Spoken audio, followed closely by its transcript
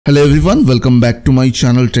Hello everyone, welcome back to my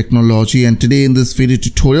channel Tricknology, and today in this video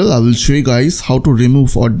tutorial I will show you guys how to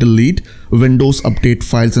remove or delete Windows Update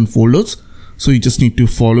files and folders. So you just need to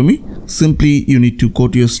follow me. Simply you need to go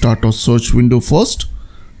to your start or search window first,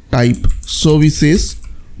 type services.msc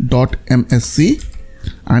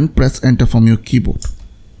and press enter from your keyboard.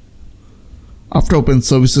 After open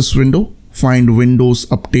services window, find Windows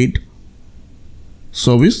Update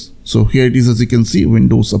service. So here it is, as you can see,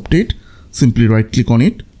 Windows Update. Simply right click on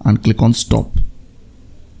it and click on stop.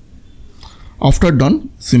 After done,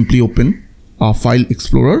 simply open a file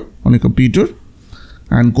explorer on your computer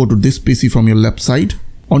and go to this PC from your left side.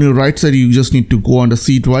 On your right side, you just need to go under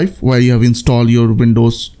C drive where you have installed your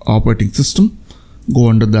Windows operating system. Go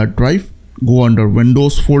under that drive, go under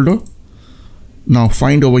Windows folder. Now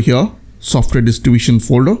find over here software distribution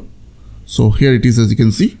folder. So here it is, as you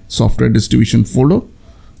can see, software distribution folder.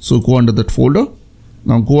 So go under that folder.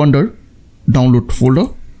 Now go under download folder.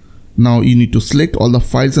 Now you need to select all the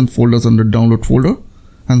files and folders under download folder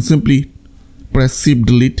and simply press Shift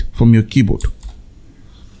Delete from your keyboard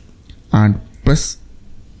and press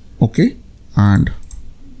OK and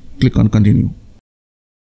click on continue.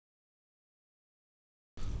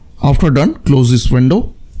 After done, close this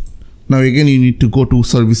window. Now again you need to go to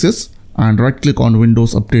services and right click on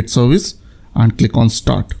Windows Update service and click on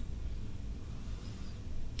start,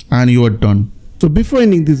 and you are done. So before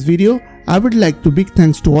ending this video, I would like to big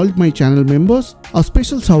thanks to all my channel members. A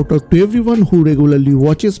special shout out to everyone who regularly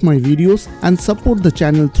watches my videos and support the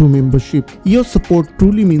channel through membership. Your support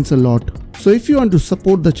truly means a lot. So if you want to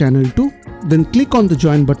support the channel too, then click on the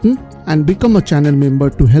join button and become a channel member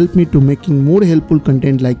to help me to making more helpful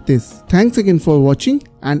content like this. Thanks again for watching,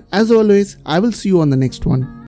 and as always, I will see you on the next one.